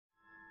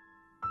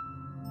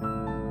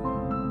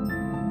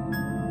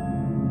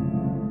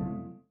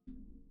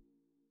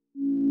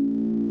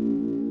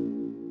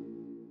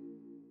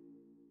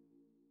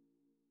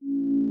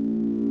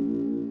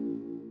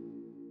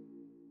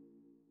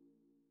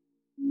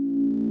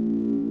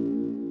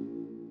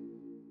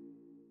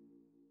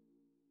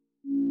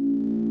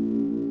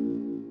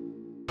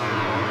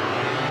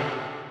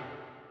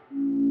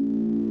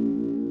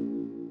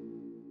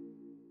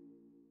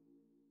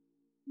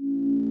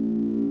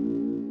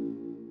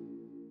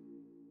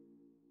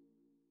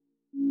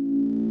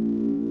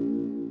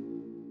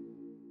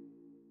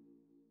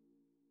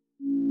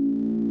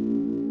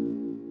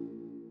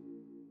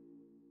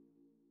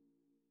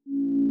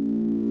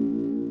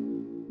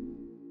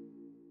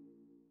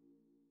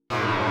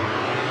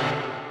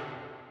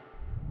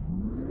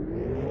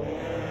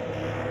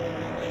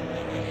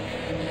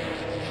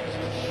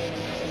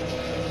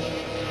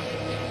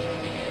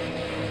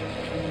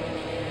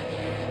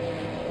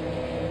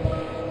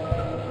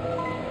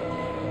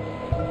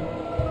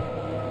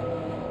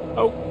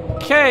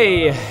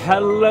Okay,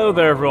 hello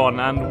there everyone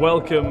and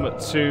welcome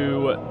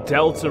to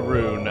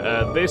Deltarune.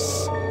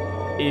 This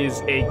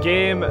is a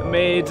game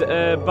made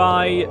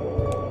by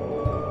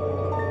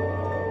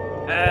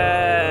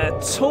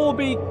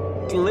Toby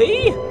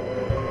Lee?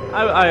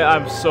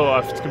 I've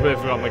completely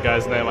forgotten the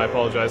guy's name, I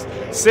apologise.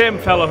 Same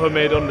fellow who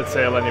made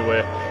Undertale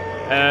anyway.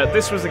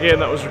 This was a game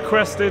that was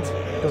requested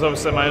because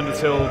obviously my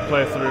Undertale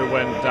playthrough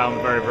went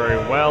down very, very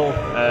well.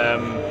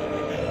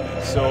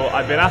 So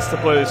I've been asked to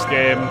play this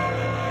game,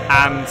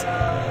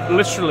 and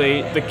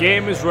literally the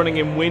game is running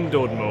in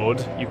windowed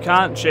mode. You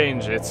can't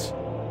change it.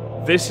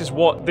 This is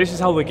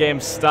how the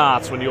game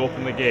starts when you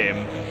open the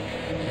game.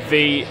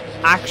 The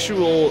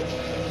actual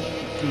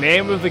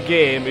name of the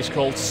game is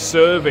called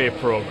Survey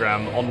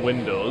Program on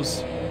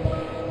Windows.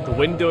 The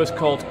window is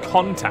called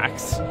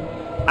Contact,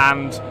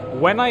 and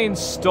when I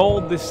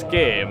installed this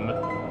game,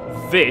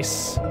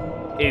 this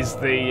is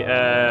the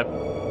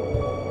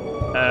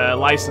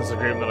license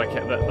agreement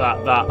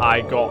that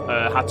I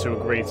had to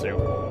agree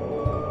to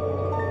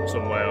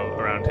somewhere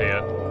around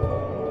here.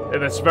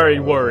 And it's very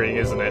worrying,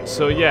 isn't it?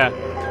 So yeah,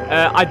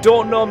 I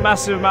don't know a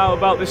massive amount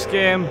about this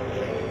game.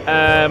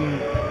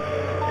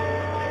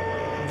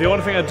 The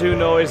only thing I do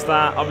know is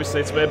that obviously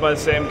it's made by the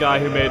same guy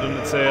who made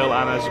Undertale,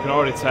 and as you can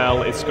already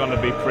tell, it's going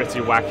to be pretty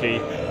wacky,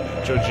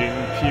 judging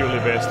purely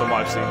based on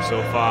what I've seen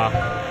so far.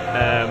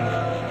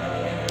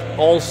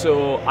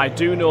 Also, I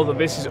do know that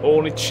this is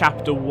only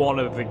chapter 1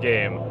 of the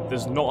game.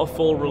 There's not a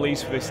full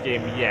release for this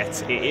game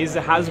yet. It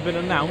has been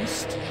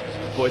announced,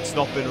 but it's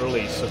not been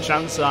released. So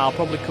chances are I'll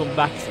probably come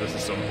back to this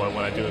at some point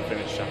when I do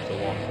finish chapter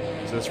 1.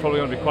 So it's probably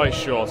going to be quite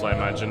short, I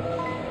imagine.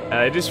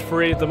 It is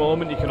free at the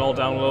moment. You can all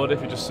download it.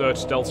 If you just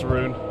search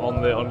Deltarune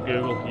on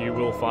Google, you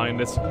will find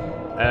it.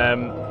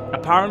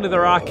 Apparently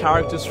there are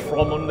characters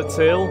from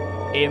Undertale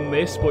in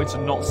this, but it's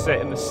not set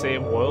in the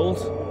same world,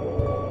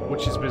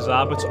 which is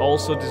bizarre, but it's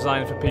also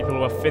designed for people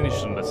who have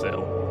finished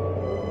Undertale.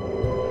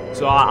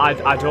 So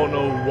I don't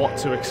know what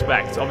to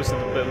expect. Obviously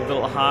the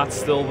little heart's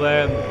still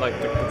there, and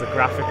like the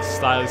graphic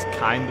style is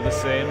kind of the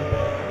same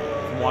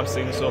from what I've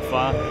seen so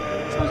far.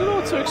 So I don't know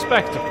what to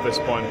expect at this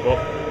point, but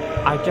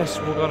I guess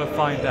we're gonna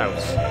find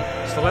out.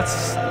 So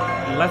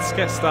let's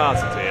get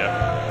started here.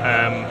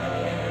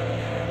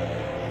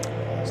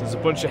 So there's a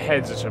bunch of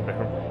heads which are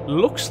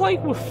looks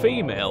like we're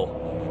female.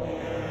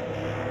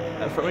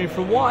 I mean,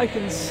 from what I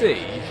can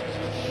see,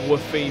 we're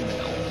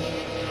female.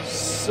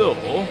 So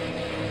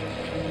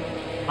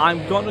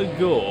I'm gonna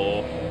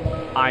go,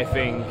 I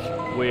think,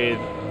 with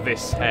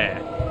this hair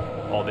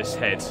or this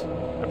head.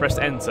 I pressed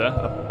enter.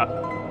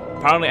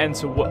 Apparently,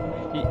 enter what?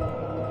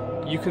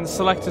 You can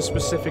select a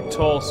specific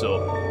torso.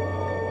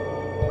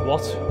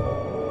 What?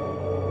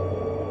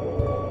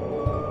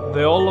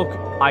 They all look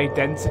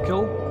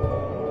identical.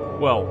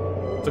 Well,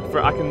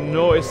 I can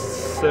notice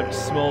some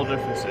small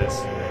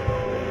differences.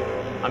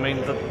 I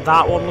mean,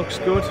 that one looks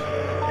good.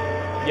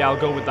 Yeah, I'll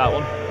go with that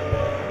one.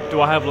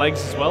 Do I have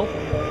legs as well?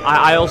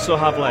 I also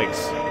have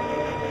legs.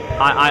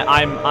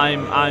 I'm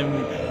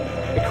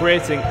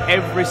creating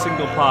every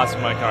single part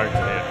of my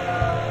character here.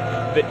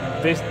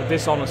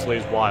 This honestly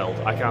is wild.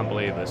 I can't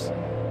believe this.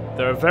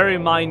 There are very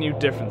minute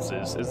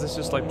differences. Is this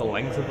just like the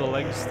length of the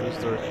legs?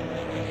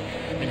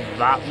 I mean,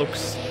 that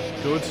looks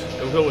good.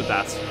 We'll go with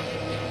that.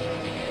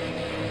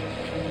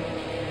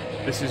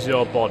 This is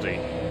your body.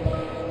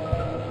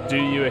 Do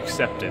you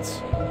accept it?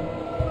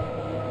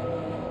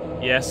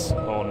 Yes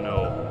or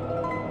no?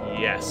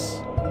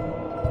 Yes.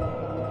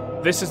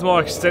 This is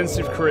more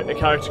extensive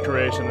character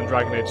creation than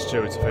Dragon Age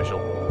 2, it's official.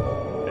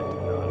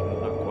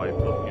 Not quite,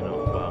 but you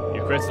know, wow.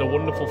 You created a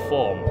wonderful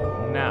form.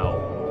 Now,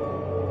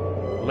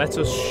 let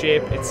us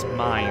shape its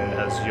mind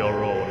as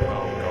your own.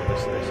 Oh god,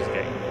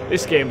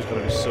 this game is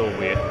going to be so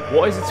weird.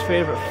 What is its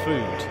favourite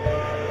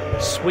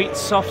food? Sweet,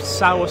 soft,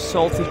 sour,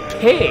 salty,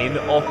 pain,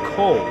 or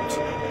cold?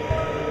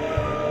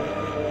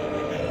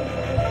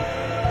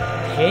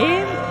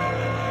 Pain?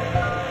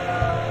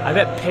 I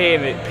bet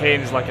pain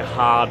is like a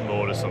hard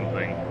mode or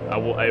something.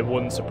 It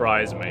wouldn't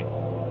surprise me.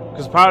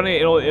 Because apparently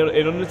in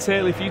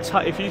Undertale, if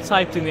you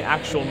typed in the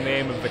actual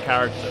name of the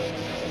character,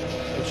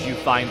 which you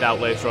find out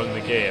later on in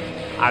the game,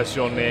 as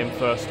your name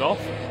first off,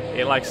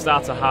 it like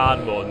starts a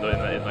hard mode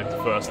in like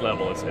the first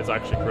level. It's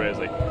actually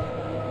crazy.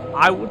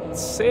 I would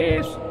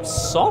say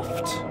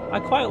soft. I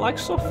quite like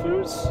soft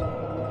foods.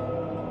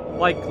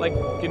 Like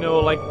you know,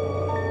 like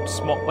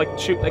small, like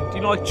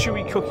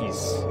chewy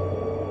cookies.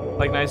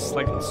 Like nice,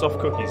 like soft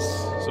cookies,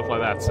 stuff like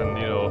that, and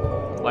you know,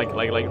 like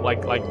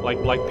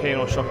pain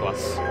or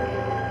chocolates,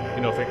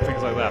 you know,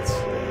 things like that,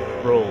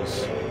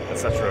 rolls,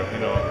 etc. You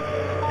know,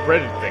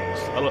 breaded things.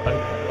 I love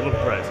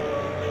bread.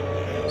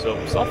 So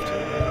soft.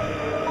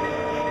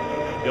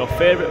 Your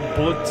favorite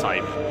blood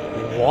type?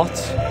 What?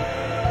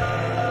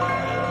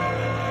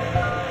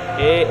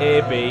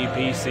 A, B,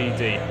 B, C,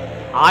 D.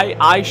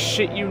 I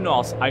shit you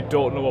not. I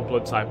don't know what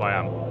blood type I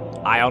am.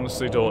 I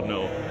honestly don't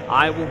know.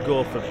 I will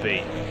go for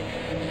B.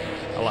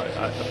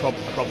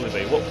 Probably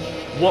B.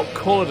 What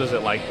colour does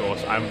it like, though?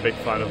 I'm a big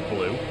fan of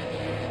blue.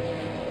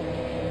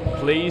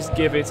 Please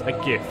give it a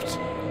gift.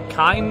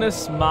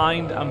 Kindness,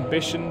 mind,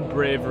 ambition,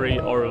 bravery,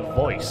 or a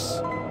voice?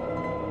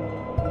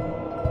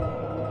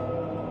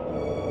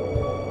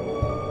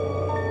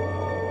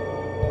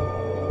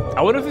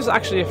 I wonder if this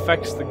actually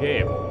affects the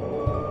game.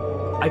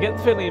 I get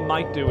the feeling it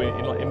might do it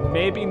in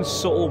maybe in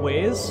subtle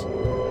ways.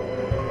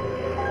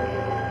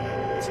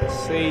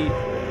 See,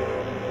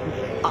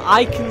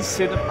 I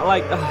consider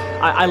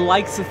I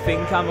like to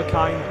think I'm a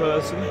kind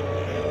person.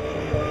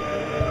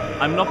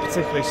 I'm not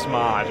particularly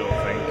smart, I don't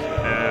think.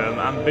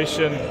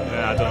 Ambition,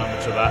 I don't have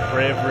much of that.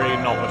 Bravery,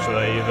 not much of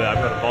that either. I've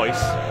got a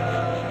voice.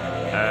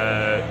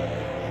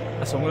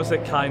 So I'm going to say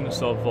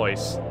kindness or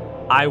voice.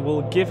 I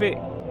will give it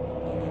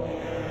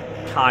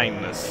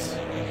kindness.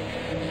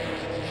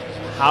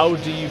 How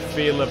do you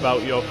feel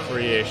about your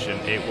creation?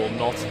 It will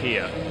not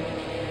hear.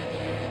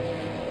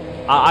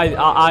 I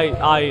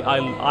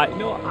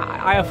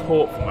have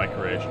hope for my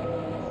creation.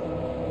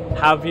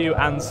 Have you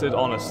answered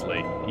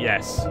honestly?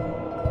 Yes.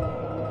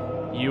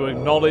 You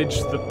acknowledge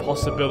the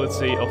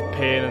possibility of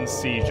pain and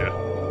seizure.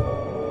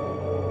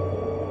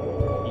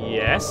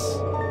 Yes.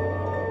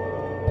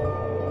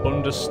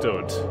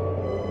 Understood.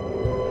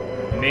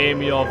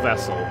 Name your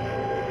vessel.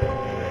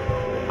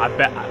 I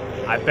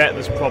bet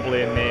there's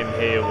probably a name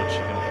here which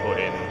you can put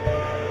in.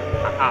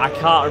 I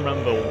can't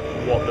remember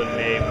what the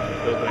main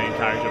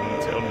character of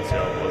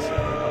Undertale was.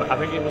 I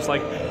think it was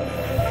like...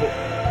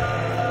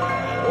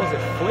 What was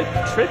it? Flip?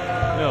 Trip?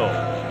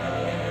 No.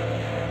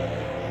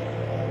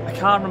 I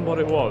can't remember what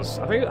it was.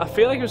 I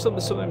feel like it was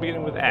something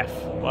beginning with F.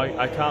 Like,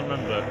 I can't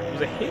remember.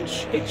 Was it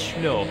Hitch? Hitch?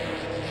 No.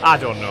 I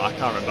don't know. I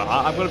can't remember.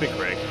 I'm gonna be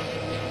Craig.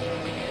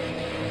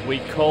 We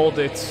called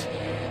it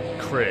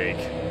Craig.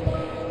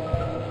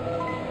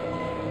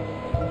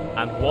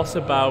 And what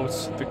about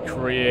the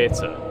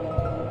creator?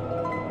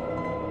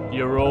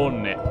 Your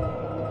own name.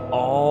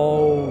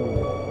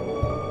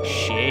 Oh,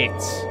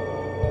 shit.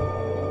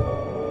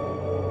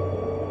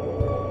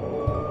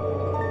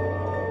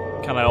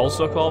 Can I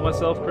also call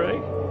myself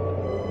Craig?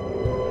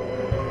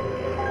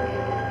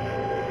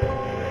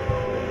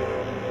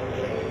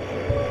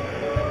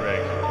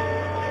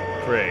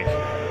 Craig.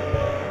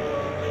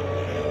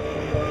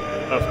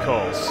 Of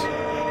course.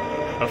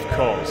 Of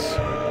course.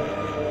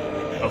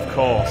 Of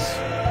course.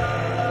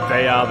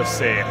 They are the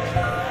same.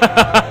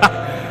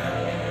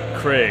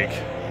 Craig.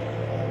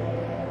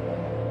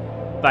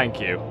 Thank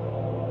you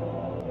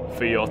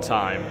for your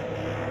time.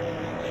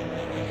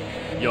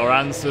 Your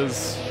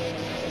answers.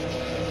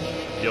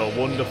 Your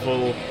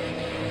wonderful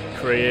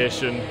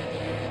creation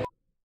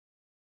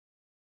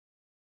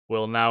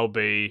will now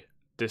be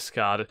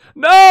discarded.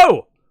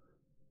 No!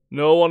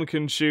 No one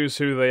can choose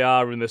who they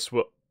are in this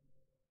world.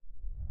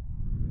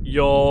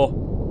 Your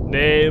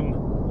name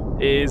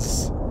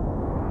is...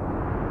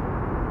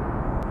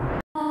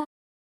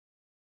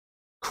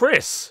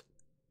 Chris.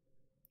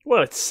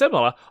 Well, it's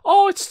similar.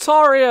 Oh, it's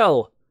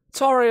Toriel.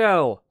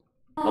 Toriel.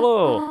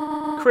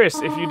 Hello.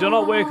 Chris, if you do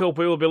not wake up,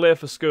 we will be late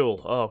for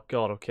school. Oh,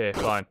 God, okay,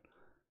 fine.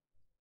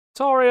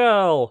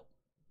 Toriel.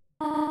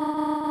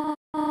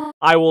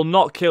 I will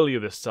not kill you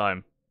this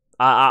time.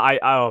 I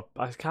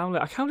can't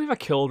believe I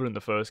killed her in the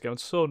first game.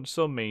 It's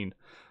so mean.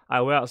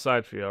 I'll wait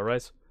outside for you,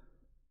 alright?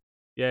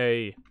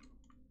 Yay.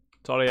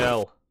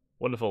 Toriel.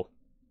 Wonderful.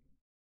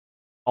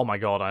 Oh my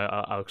god,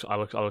 I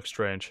look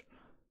strange.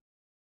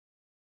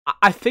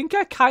 I think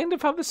I kind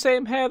of have the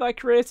same hair that I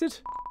created.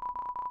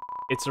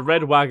 It's a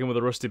red wagon with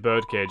a rusty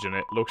birdcage in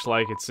it. Looks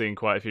like it's seen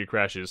quite a few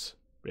crashes.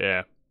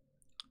 Yeah.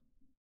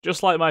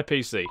 Just like my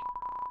PC.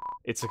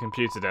 It's a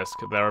computer desk.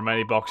 There are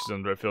many boxes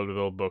under it filled with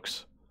old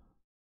books.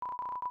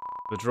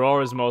 The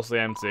drawer is mostly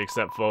empty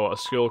except for a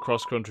school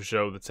cross-country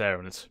show with a tear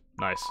in it.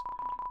 Nice.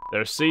 There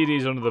are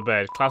CDs under the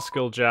bed.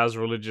 Classical, jazz,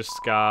 religious,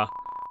 ska.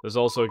 There's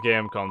also a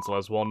game console.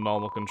 There's one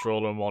normal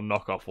controller and one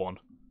knockoff one.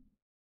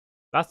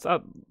 That's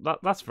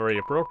very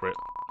appropriate.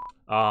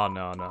 Oh,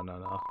 no.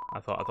 I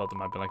thought there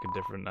might be like a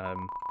different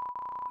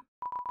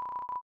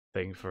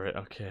thing for it.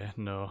 Okay,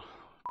 no.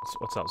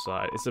 What's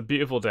outside? It's a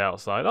beautiful day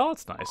outside. Oh,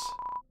 it's nice.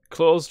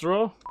 Closed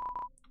drawer.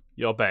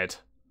 Your bed.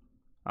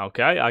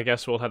 Okay, I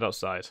guess we'll head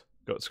outside.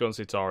 Let's go and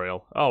see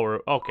Toriel. Oh,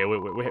 we're okay.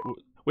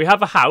 We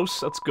have a house.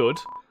 That's good.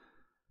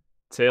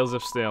 Tales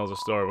of Snails, a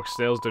storybook.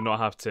 Snails do not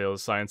have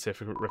tails.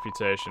 Scientific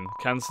refutation.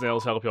 Can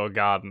snails help your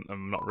garden?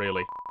 Not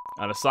really.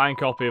 And a signed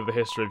copy of The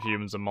History of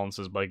Humans and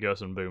Monsters by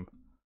Gerson Boom.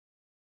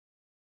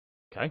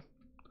 Okay.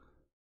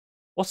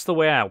 What's the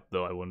way out,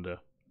 though, I wonder?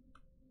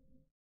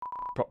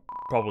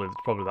 Probably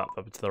that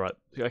to the right.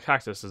 A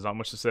cactus, there's not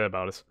much to say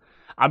about it.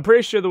 I'm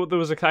pretty sure there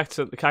was a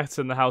cactus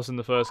in the house in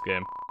the first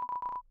game.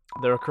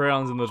 There are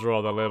crayons in the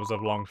drawer, their labels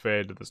have long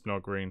faded, there's no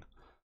green.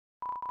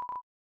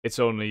 It's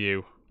only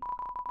you.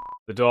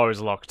 The door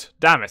is locked.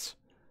 Damn it!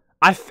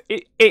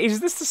 Is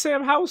this the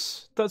same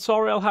house that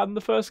Toriel had in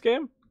the first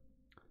game?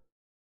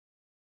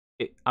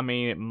 I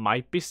mean, it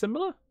might be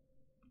similar.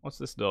 What's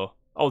this door?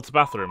 Oh, it's a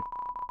bathroom.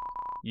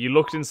 You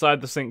looked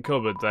inside the sink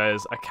cupboard.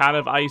 There's a can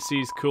of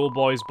Icy's Cool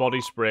Boys body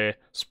spray.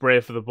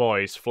 Spray for the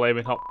boys.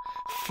 Flaming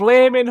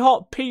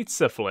hot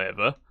pizza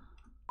flavour.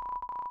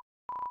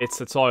 It's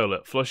the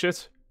toilet. Flush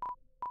it.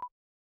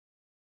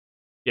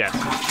 Yeah.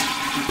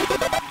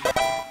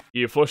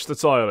 You flushed the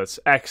toilet.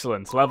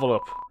 Excellent. Level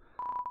up.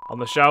 On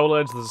the shower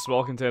ledge, there's a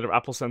small container of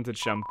apple-scented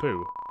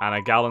shampoo and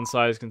a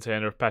gallon-sized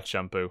container of pet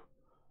shampoo.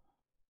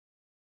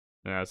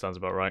 Yeah, that sounds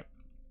about right.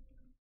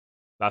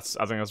 I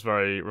think that's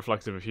very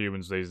reflective of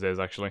humans these days,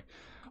 actually.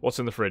 What's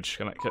in the fridge?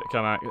 Can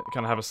I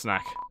have a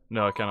snack?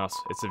 No, I cannot.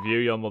 It's of you,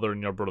 your mother,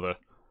 and your brother.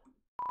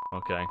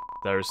 Okay.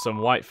 There is some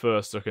white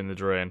fur stuck in the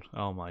drain.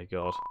 Oh my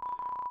god.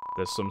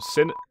 There's some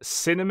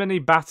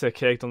cinnamony batter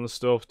caked on the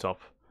stovetop.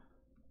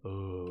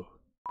 Ooh.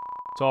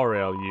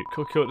 Toriel, you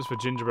cook this for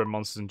gingerbread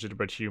monsters and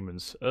gingerbread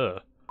humans. Ugh.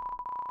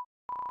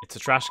 It's a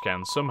trash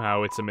can.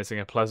 Somehow it's emitting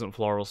a pleasant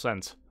floral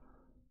scent.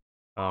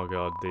 Oh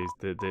god,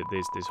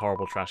 these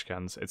horrible trash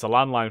cans. It's a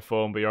landline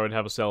phone, but you already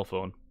have a cell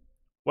phone.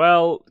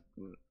 Well,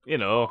 you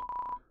know,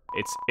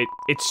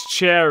 it's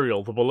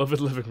Chairiel, the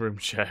beloved living room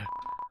chair.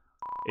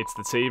 It's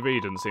the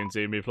TV, doesn't seem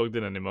to be plugged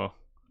in anymore.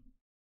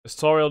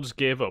 Toriel just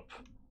gave up.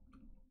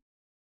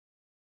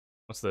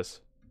 What's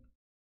this?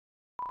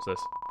 What's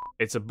this?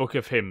 It's a book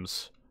of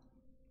hymns.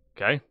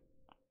 Okay.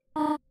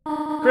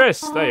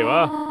 Chris, there you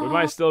are. We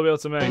might still be able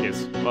to make it.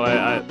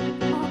 Well,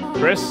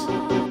 Chris,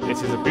 it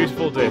is a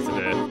beautiful day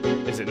today,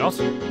 is it not?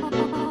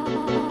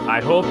 I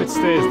hope it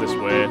stays this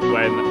way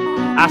when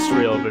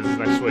Asriel visits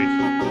next week.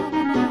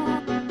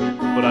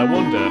 But I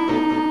wonder,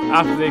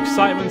 after the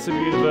excitements of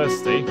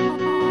university,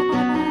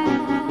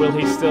 will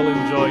he still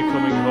enjoy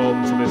coming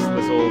home to this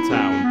little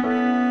town?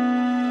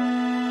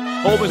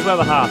 Home is where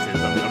the heart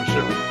is, I'm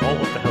sure. Oh,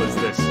 what the hell is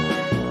this?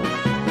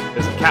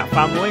 There's a cat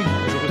family.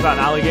 Was that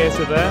an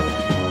alligator there?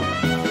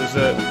 There's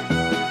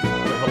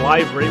a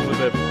library with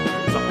a...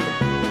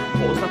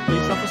 What was that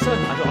police officer?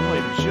 I'm not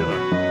even sure.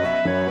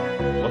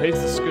 Well, here's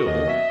the school.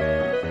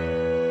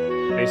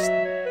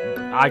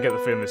 I get the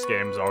feeling this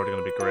game's already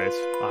going to be great.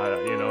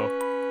 You know.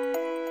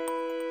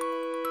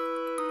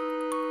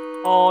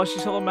 Oh,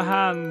 she's holding my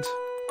hand.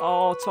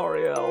 Oh,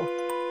 Toriel.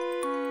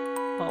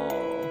 Oh.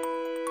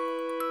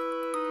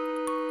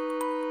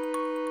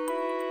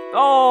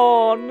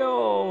 Oh,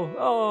 no.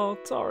 Oh,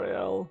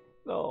 Toriel.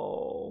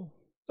 No,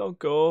 don't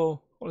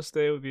go. I want to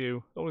stay with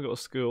you. I want to go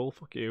to school.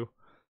 Fuck you.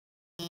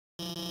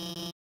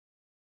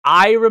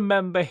 I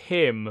remember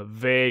him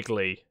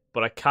vaguely,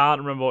 but I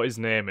can't remember what his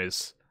name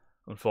is,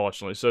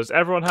 unfortunately. So does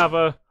everyone have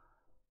a...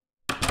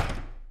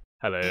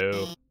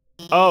 Hello.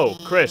 Oh,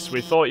 Chris,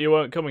 we thought you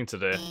weren't coming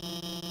today.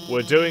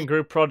 We're doing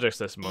group projects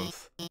this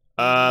month.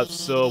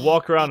 So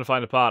walk around and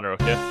find a partner,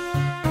 okay?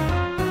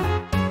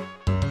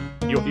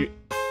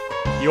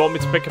 You want me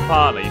to pick a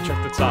partner? You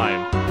check the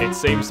time. It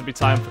seems to be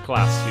time for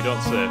class. You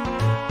don't say.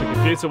 The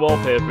computer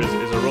wallpaper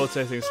is a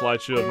rotating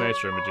slideshow of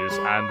nature images,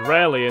 and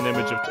rarely an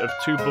image of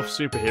two buff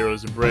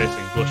superheroes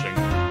embracing, blushing.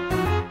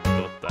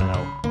 What the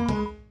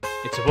hell?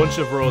 It's a bunch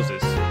of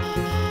roses.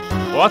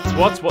 What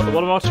am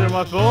I watching on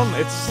my phone?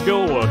 It's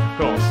schoolwork, of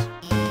course.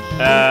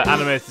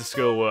 Animated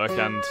schoolwork,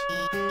 and...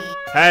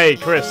 Hey,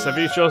 Chris, have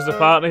you chosen a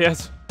partner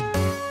yet?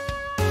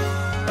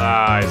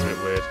 Ah, it's a bit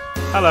weird.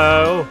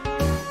 Hello!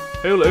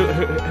 Who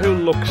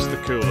looks the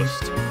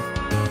coolest?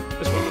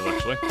 This one does,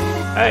 actually.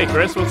 Hey,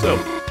 Chris, what's up?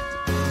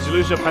 Did you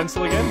lose your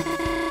pencil again?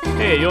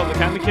 Here, you want the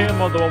candy cane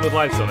or the one with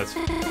lights on it?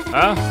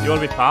 Huh? You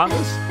want to be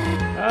partners?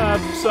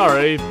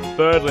 Sorry,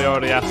 Birdley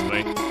already asked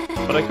me.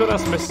 But I could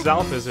ask Mrs.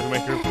 Alphys if we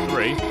make a group of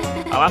 3.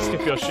 I'll ask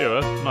if you're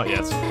sure. Not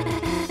yet.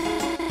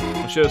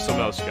 I'm sure there's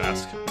someone else you can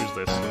ask. Who's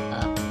this?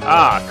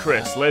 Ah,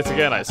 Chris, late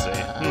again, I see.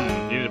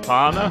 You need a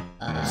partner?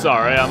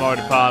 Sorry, I'm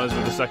already partners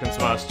with the second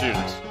smartest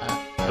students.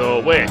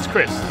 So, wait,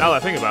 Chris, now that I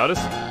think about it,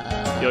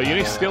 your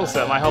unique skill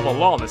set might help a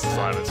lot on this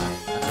assignment.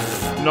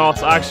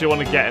 Not, I actually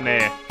want to get an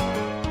A.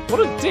 What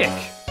a dick.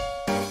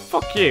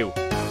 Fuck you.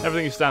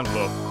 Everything you stand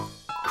for.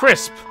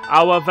 Crisp,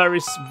 our very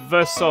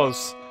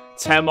versos.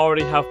 Tem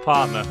already have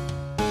partner.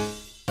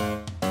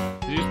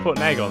 Did you just put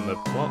an egg on the...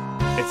 What?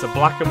 It's a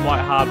black and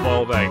white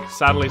hard-boiled egg.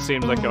 Sadly,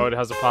 seems like it already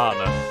has a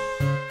partner.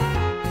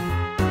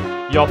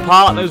 Your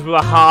partner's with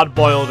a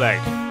hard-boiled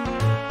egg.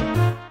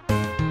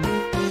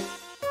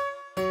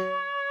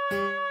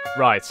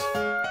 Right.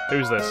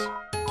 Who's this?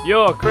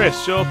 Yo,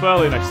 Chris, show up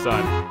early next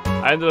time.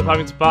 I ended up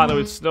having to partner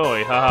with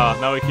Snowy, haha.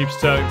 Now he keeps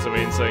turning to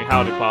me and saying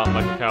howdy partner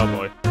like a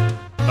cowboy.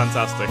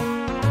 Fantastic.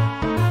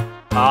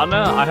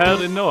 Partner? I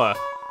hardly know her.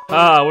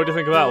 Ah, what do you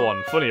think of that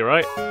one? Funny,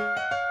 right?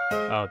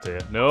 Oh dear.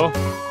 No?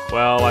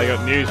 Well, I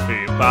got news for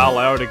you, pal.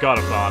 I already got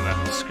a partner.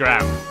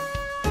 Scram.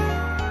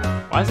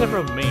 Why is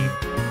everyone mean?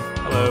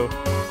 Hello.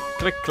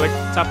 Click, click,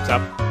 tap,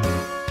 tap.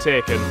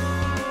 Taken.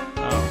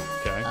 Oh,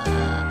 okay.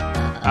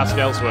 Ask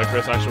elsewhere,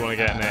 Chris. I actually want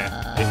to get in there.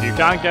 If you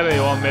can't get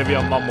anyone, maybe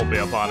your mum will be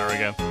a partner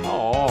again.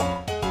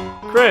 Oh,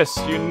 Chris,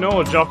 you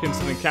know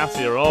Jockinson and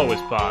Cathy are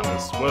always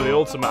partners. We're the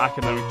ultimate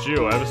academic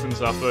duo ever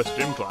since our first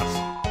gym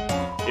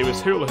class. It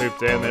was hula hoop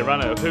day and they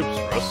ran out of hoops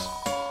for us.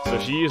 So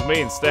she used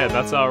me instead.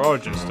 That's our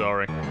origin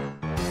story.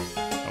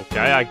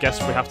 Okay, I guess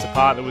we have to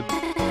partner with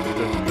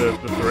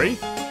the 3.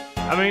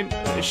 I mean,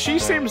 she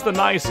seems the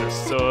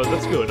nicest, so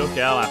that's good.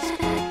 Okay, I'll ask.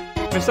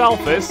 Miss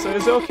Alphys,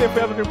 is it okay if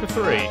we have a group of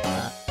 3?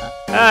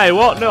 Hey,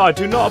 what? No, I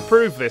do not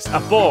approve this.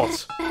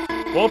 Abort.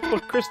 What?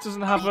 But Chris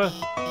doesn't have a...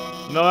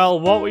 Noelle,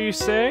 what were you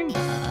saying?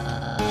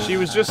 She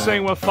was just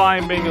saying we're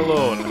fine being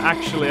alone.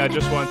 Actually, I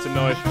just wanted to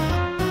know if...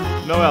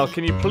 Noelle,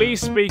 can you please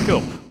speak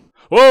up?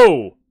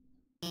 Whoa!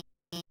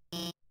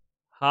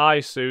 Hi,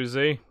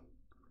 Susie.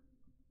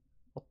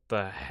 What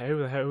the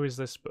hell? Who is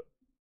this?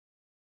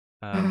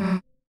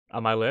 Am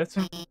I late?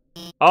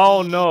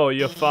 Oh no,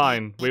 you're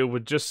fine. We were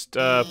just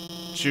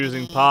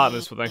choosing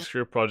partners for the next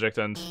group project,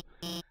 and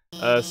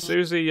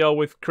Susie, you're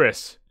with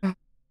Chris.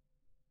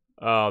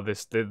 Oh,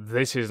 this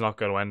is not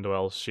going to end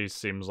well. She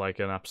seems like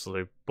an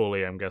absolute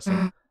bully, I'm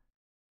guessing.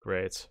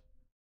 Great.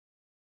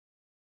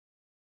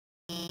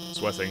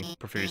 Sweating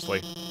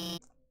profusely.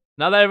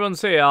 Now that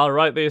everyone's here, I'll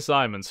write the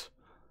assignment.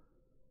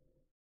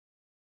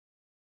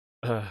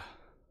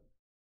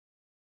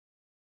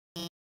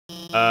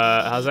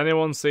 Has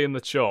anyone seen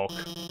the chalk?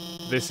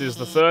 This is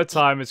the 3rd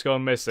time it's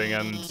gone missing,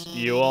 and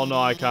you all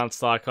know I can't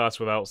start class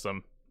without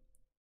some.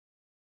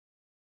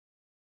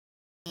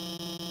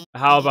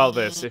 How about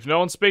this? If no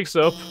one speaks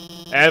up,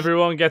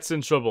 everyone gets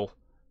in trouble.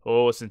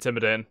 Oh, it's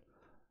intimidating.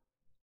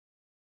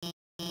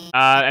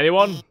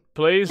 Anyone?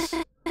 Please?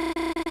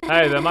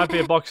 Hey, there might be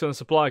a box in the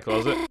supply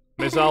closet.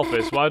 Miss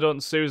Alphys, why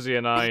don't Susie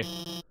and I...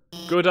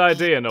 Good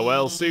idea,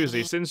 Noelle.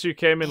 Susie, since you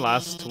came in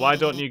last, why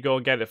don't you go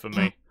get it for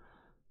me?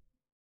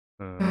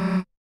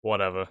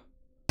 Whatever.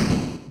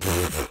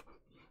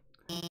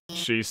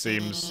 She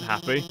seems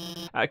happy.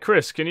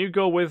 Chris, can you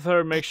go with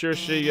her and make sure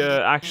she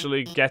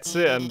actually gets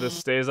it and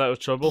stays out of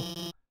trouble?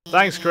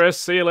 Thanks, Chris.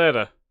 See you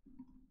later.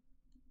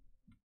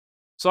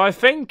 So I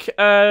think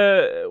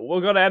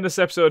we're going to end this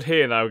episode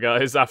here now,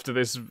 guys, after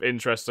this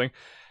interesting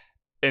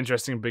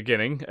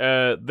beginning.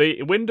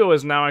 The window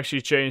has now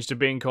actually changed to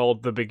being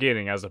called the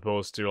beginning as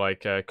opposed to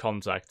like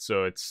contact.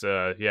 So it's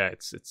yeah,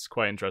 it's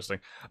quite interesting.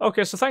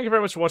 Okay, so thank you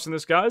very much for watching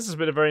this, guys. It's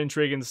been a very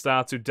intriguing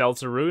start to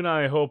Deltarune.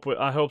 I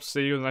hope to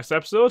see you in the next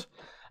episode.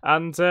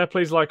 And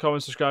please like,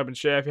 comment, subscribe, and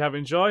share if you have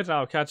enjoyed. And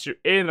I'll catch you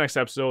in the next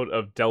episode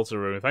of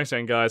Deltarune. Thanks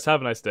again, guys.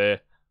 Have a nice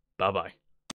day. Bye bye.